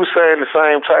 Because he was saying the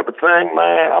same type of thing,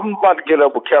 man. I'm about to get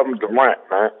up with Kevin Durant,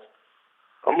 man.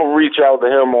 I'm going to reach out to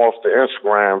him off the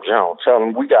Instagram, John. Tell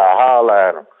him we got to holler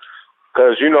at him.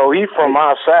 Because, you know, he from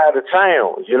outside of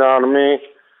town. You know what I mean?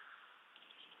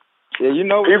 Yeah, you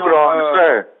know. People don't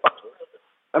understand.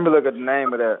 Let me look at the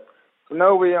name of that. You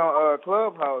know we on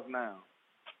Clubhouse now.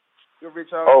 You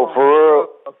reach out. Oh, for real?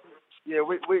 Yeah,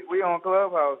 we on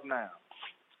Clubhouse now.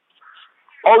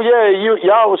 Oh, yeah,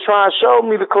 y'all was trying to show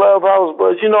me the Clubhouse,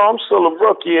 but, you know, I'm still a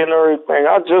rookie and everything.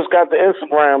 I just got the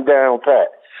Instagram down pat.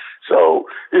 So,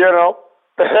 you know,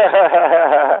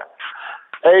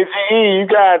 AGE, you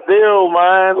got a deal,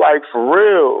 man, like, for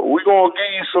real. We're going to give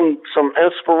you some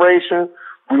inspiration.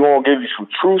 We're going to give you some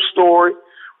true story.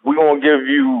 We're going to give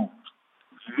you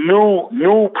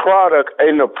new product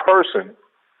in a person,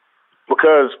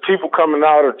 because people coming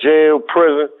out of jail,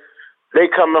 prison, they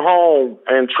coming home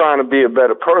and trying to be a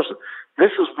better person.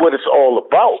 This is what it's all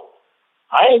about.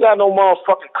 I ain't got no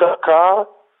motherfucking cut card.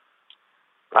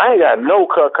 I ain't got no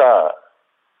cut card.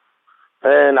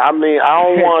 And, I mean, I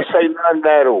don't want to say nothing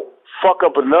that'll fuck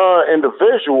up another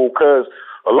individual, because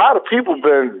a lot of people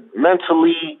been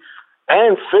mentally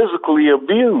and physically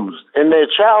abused in their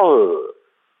childhood.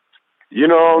 You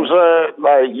know what I'm saying?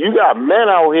 Like, you got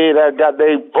men out here that got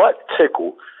their butt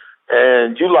tickled.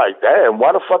 And you like, damn,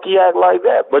 why the fuck he act like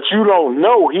that? But you don't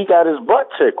know he got his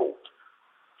butt tickled.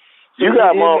 You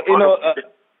got motherfuckers. You know,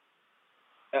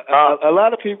 a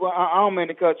lot of people, I don't mean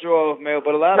to cut you off, man,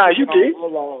 but a lot of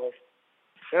people don't realize.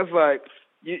 That's like,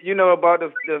 you know about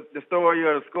the story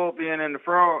of the scorpion and the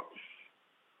frog?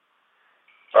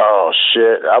 Oh,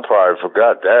 shit. I probably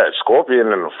forgot that.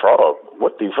 Scorpion and the frog.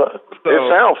 What the fuck?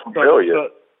 It sounds familiar.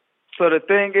 So the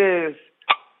thing is,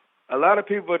 a lot of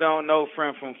people don't know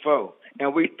friend from foe.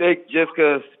 And we think just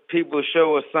because people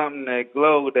show us something that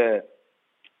glow that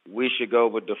we should go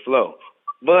with the flow.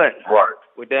 But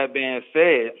with that being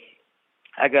said,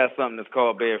 I got something that's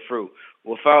called bear fruit.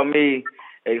 Without me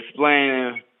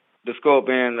explaining the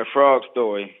scorpion and the frog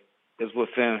story, is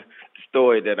within the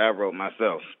story that I wrote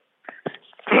myself.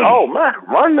 Oh, man,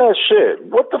 run that shit.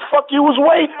 What the fuck you was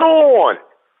waiting on?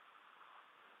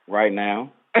 Right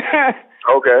now.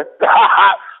 Okay.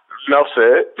 Enough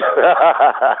said.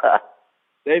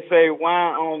 They say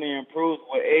wine only improves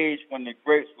with age when the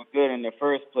grapes were good in the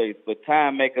first place, but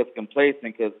time make us complacent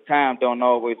because time don't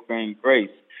always bring grace.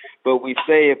 But we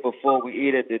say it before we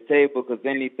eat at the table because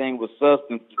anything with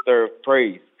substance deserves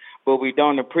praise. But we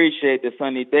don't appreciate the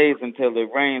sunny days until it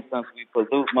rains. Since we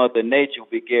pollute Mother Nature,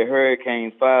 we get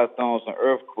hurricanes, firestorms, and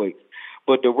earthquakes.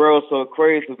 But the world's so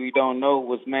crazy we don't know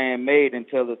what's man-made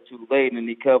until it's too late and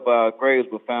he cover our graves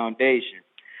with foundation.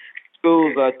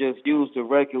 Schools are just used to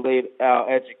regulate our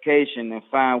education and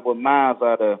find what minds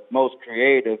are the most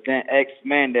creative. Then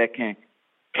X-Men that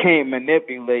can't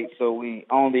manipulate, so we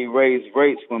only raise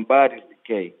rates when bodies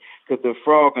decay. Because the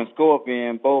frog and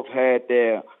scorpion both had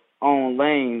their own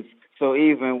lanes, so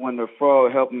even when the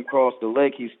frog helped him cross the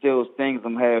lake, he still stings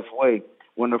him halfway.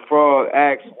 When the frog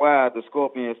asks why, the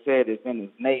scorpion said it's in his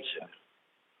nature.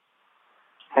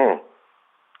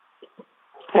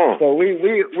 So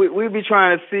we be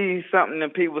trying to see something in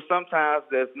people sometimes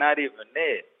that's not even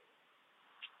there.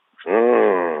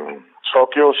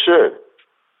 Talk your shit.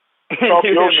 Talk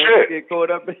your shit.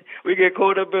 We get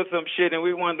caught up in some shit and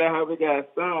we wonder how we got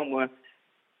someone.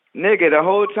 Nigga, the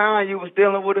whole time you was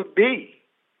dealing with a B.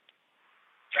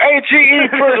 AGE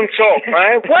Prison Talk,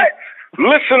 man. What?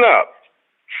 Listen up.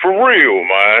 For real,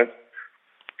 man.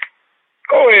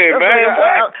 Go ahead, man.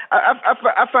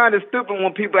 I find it stupid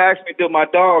when people ask me, do my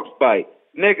dogs bite?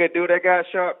 Nigga, do they got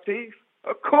sharp teeth?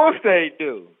 Of course they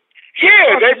do.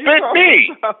 Yeah, they bit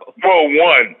me. Well,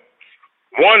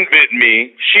 one bit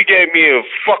me. She gave me a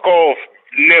fuck off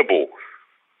nibble.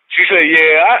 She said,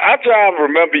 yeah, I try to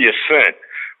remember your scent.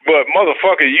 But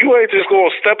motherfucker, you ain't just gonna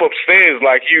step upstairs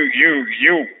like you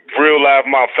real life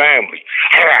my family.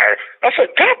 I said,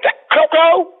 God,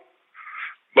 Coco.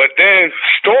 But then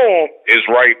Storm is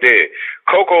right there.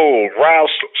 Coco Rouse.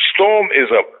 Storm is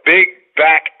a big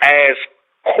back ass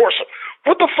Corso.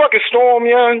 What the fuck is Storm,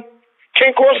 young?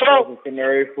 King Corso?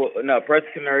 Precious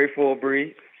Canary full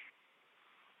breed.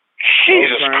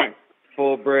 Jesus.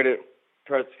 Full bred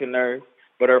Precious Canary.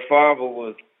 But her father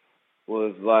was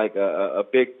like a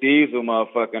big diesel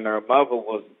motherfucker, and her mother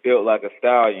was built like a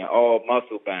stallion, all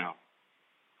muscle bound.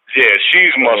 Yeah,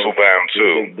 she's muscle bound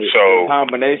too. The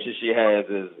combination she has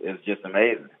is just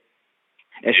amazing.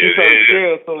 And she's so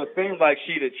chill, so it seems like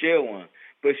she the chill one,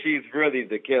 but she's really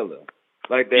the killer.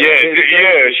 Like that.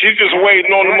 Yeah, she's just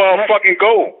waiting on the motherfucking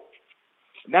goal.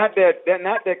 Not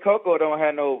that Coco don't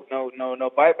have no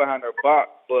bite behind her box,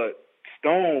 but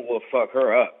Stone will fuck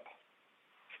her up.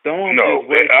 Stone no,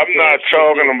 I'm not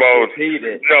talking about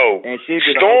no. And she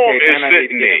just Storm is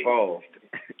sitting there. Involved.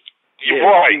 You're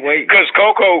right, because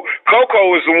Coco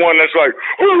is the one that's like.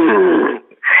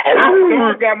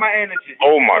 Storm got my energy.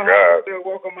 Oh my God! Still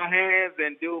walk on my hands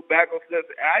and do backward flips.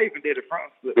 I even did a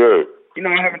front flip. Yeah. You know,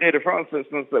 I haven't did a front flip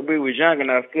since we was young, and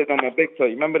I flipped on my big toe.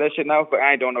 You remember that shit now? But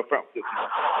I ain't doing no front flip.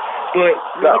 But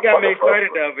it got me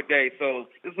excited the other day. So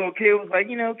this little kid was like,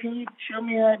 can you show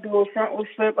me how to do a front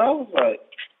flip? I was like,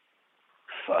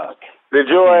 fuck. Did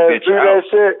your ass do that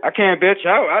shit? I can't bitch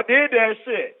out. I did that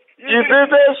shit. You did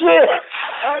that shit?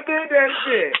 I did that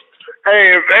shit.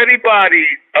 Hey, if anybody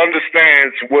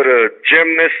understands what a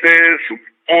gymnast is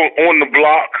on the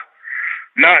block,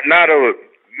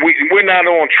 we're not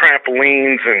on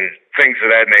trampolines and things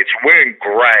of that nature. We're in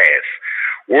grass.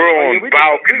 We're on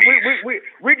balconies.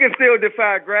 We can still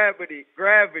defy gravity.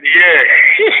 Yeah.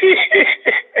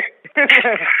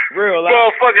 Real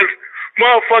life.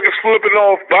 Motherfuckers flipping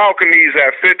off balconies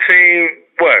at 15.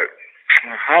 What?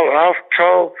 How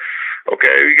tall?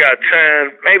 Okay, we got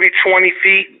 10, maybe 20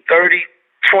 feet, 30,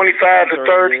 25 to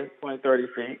 30. 20, 30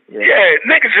 feet. Yeah,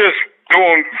 niggas just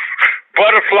doing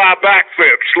butterfly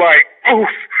backflips like,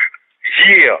 oof,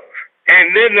 yeah.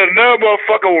 And then another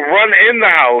motherfucker will run in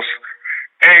the house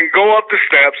and go up the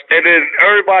steps, and then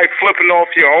everybody flipping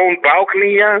off your own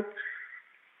balcony, yeah?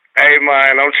 Hey,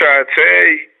 man, I'm trying to tell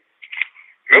you,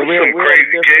 there's some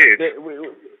crazy kids.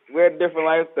 We're a different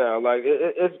lifestyle. Like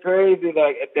it's crazy.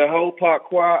 Like the whole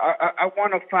parkour. I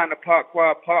want to find a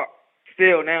parkour park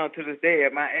still now to this day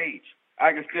at my age.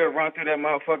 I can still run through that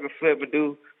motherfucking flip and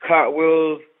do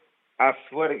cartwheels. I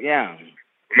swear to God.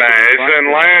 Man, it's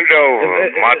in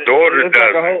Landover. My daughter does. It's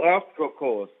like a whole obstacle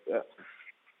course.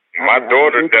 My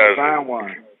daughter does. Find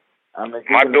one.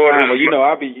 My daughter. I'll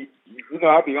be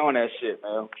on that shit,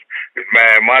 man.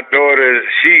 Man, my daughter.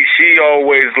 She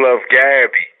always loved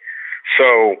Gabby.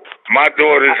 So my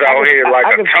daughter's out here like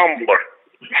a tumbler.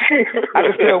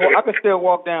 I can still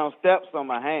walk down steps on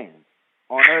my hands,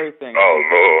 on everything. Oh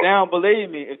Lord! If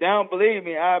they don't believe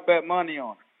me, I bet money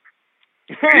on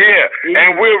it. Yeah,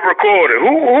 and we'll record it.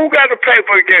 Who got the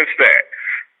paper against that?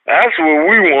 That's what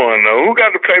we want to know. Who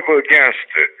got the paper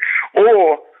against it?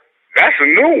 Or that's a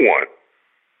new one,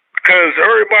 because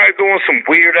everybody doing some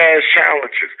weird ass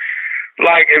challenges.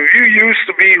 Like if you used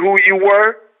to be who you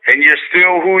were, and you're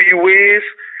still who you is,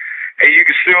 and you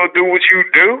can still do what you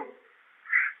do,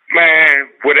 man,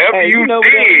 whatever you did, you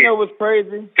know what's crazy?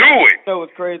 Do it. You know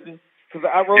what's crazy? Because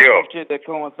I wrote some shit that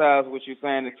coincides with what you're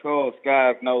saying. It's called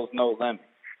Skies Knows No Limit.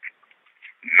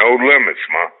 No limits,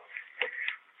 man.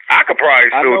 I could probably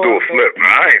still do a flip,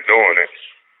 man. I ain't doing it.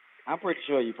 I'm pretty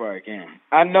sure you probably can.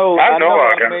 I know I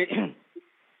can.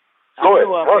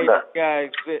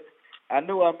 I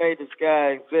knew I made the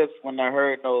sky exist when I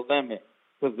heard No Limit.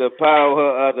 Because the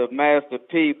power of the Master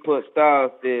P put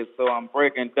stars there, so I'm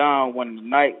breaking down when the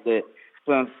night lit.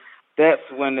 Since that's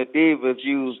when the divas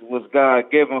used was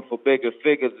God-given for bigger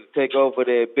figures to take over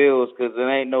their bills, because there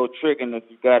ain't no tricking if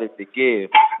you got it to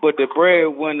give. But the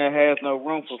breadwinner has no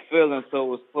room for feeling,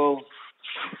 so it's closed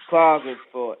closets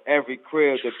for every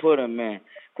crib to put him in.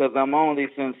 Because I'm only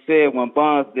sincere when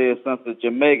Bonds did, since the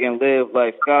Jamaican lived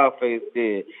like Scarface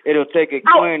did. It'll take a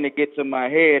queen to get to my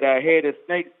head. I hear the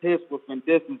snakes hiss within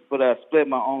distance, but I spit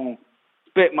my own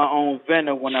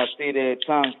venom when I see their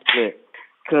tongue split.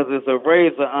 Because there's a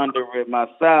razor under it. My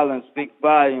silence speaks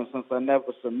volumes since I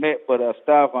never submit, but a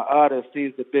starving artist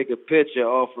sees the bigger picture,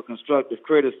 offer constructive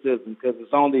criticism, because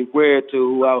it's only weird to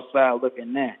who outside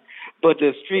looking in. But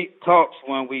the street talks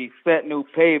when we set new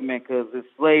pavement, because it's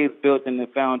slaves built in the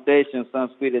foundation,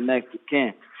 since we the next of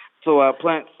kin. So I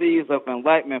plant seeds of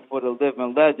enlightenment for the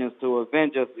living legends to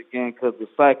avenge us again, because the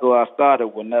cycle I started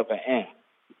will never end.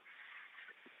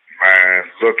 Man,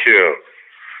 look here.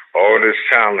 All this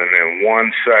talent in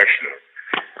one section.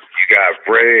 You got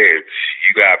Reds,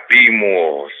 you got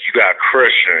B-Moores, you got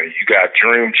Christian, you got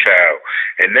Dream Child.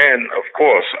 And then, of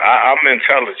course, I'm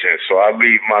intelligent, so I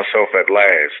leave myself at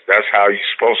last. That's how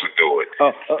you're supposed to do it.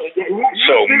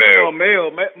 So,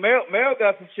 Mel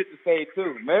got some shit to say,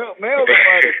 too. Mel the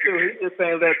artist, too. He just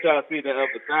ain't let y'all see the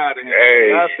other side of him.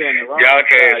 Hey, y'all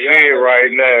can't see it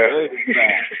right now.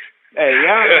 Hey,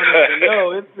 y'all don't even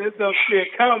know. It's some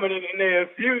shit coming in the near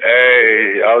future.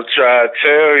 Hey, I'm trying to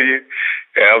tell you.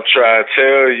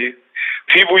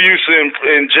 People used to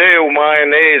in jail,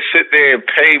 man, they'd sit there and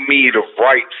pay me to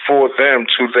write for them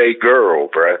to their girl,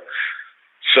 bruh.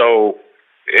 So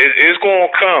it's going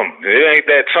to come. It ain't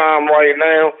that time right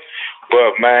now.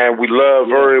 But, man, we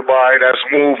love everybody that's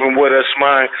moving with us,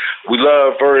 man. We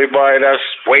love everybody that's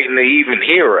waiting to even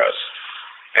hear us.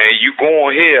 And you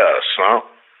going to hear us, huh?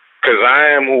 Because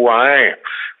I am who I am.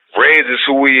 Reds is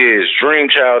who he is.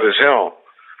 Dreamchild is him.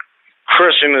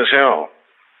 Christian is him.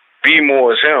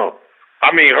 B-More is him.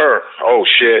 I mean her. Oh,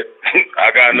 shit.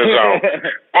 I got in the zone.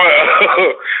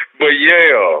 but,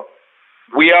 yeah,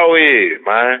 we out here,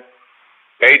 man.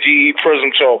 AGE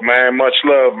Prism Talk, man. Much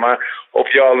love, man. Hope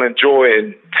y'all enjoy it.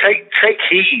 And take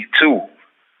heed, too.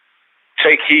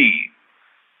 Take heed.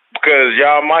 Because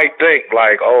y'all might think,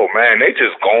 like, oh, man, they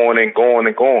just going and going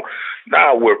and going.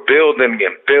 Nah, we're building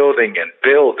and building and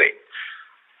building.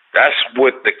 That's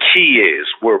what the key is.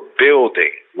 We're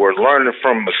building. We're learning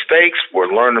from mistakes. We're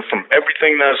learning from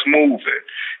everything that's moving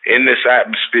in this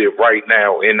atmosphere right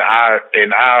now in our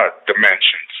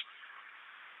dimensions.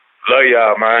 Love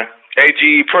y'all, man.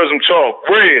 AGE Prism Talk.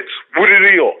 Reds, what it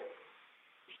is?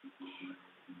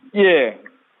 Yeah.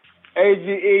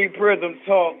 AGE Prism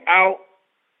Talk out.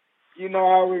 You know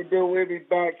how we do. We'll be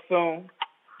back soon.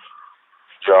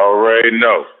 You already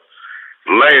know.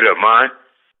 Later, man.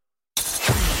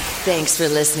 Thanks for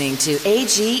listening to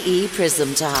AGE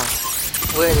Prism Talk.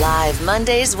 We're live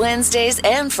Mondays, Wednesdays,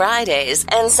 and Fridays,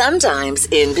 and sometimes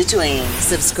in between.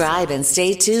 Subscribe and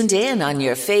stay tuned in on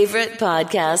your favorite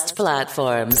podcast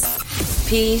platforms.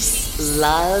 Peace,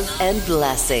 love, and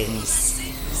blessings.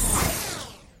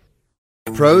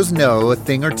 Pros know a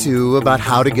thing or two about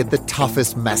how to get the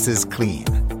toughest messes clean.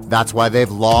 That's why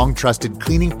they've long trusted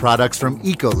cleaning products from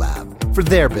Ecolab for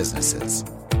their businesses.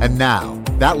 And now,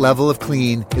 that level of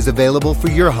clean is available for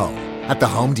your home at the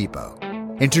Home Depot.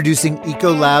 Introducing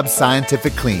Ecolab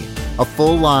Scientific Clean, a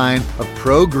full line of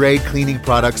pro-grade cleaning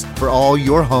products for all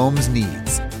your home's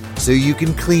needs. So you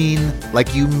can clean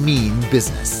like you mean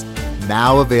business.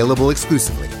 Now available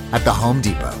exclusively at the Home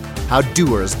Depot. How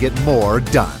doers get more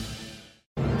done.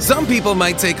 Some people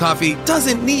might say coffee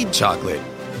doesn't need chocolate,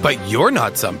 but you're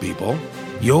not some people.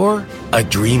 You're a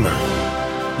dreamer.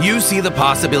 You see the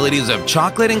possibilities of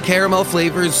chocolate and caramel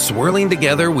flavors swirling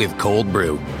together with cold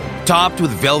brew, topped with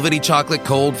velvety chocolate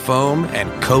cold foam and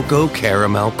cocoa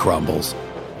caramel crumbles.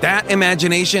 That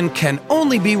imagination can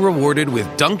only be rewarded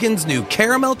with Dunkin's new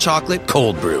caramel chocolate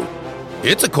cold brew.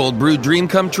 It's a cold brew dream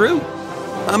come true.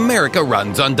 America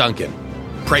runs on Dunkin'.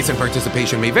 Price and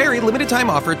participation may vary. Limited time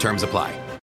offer. Terms apply.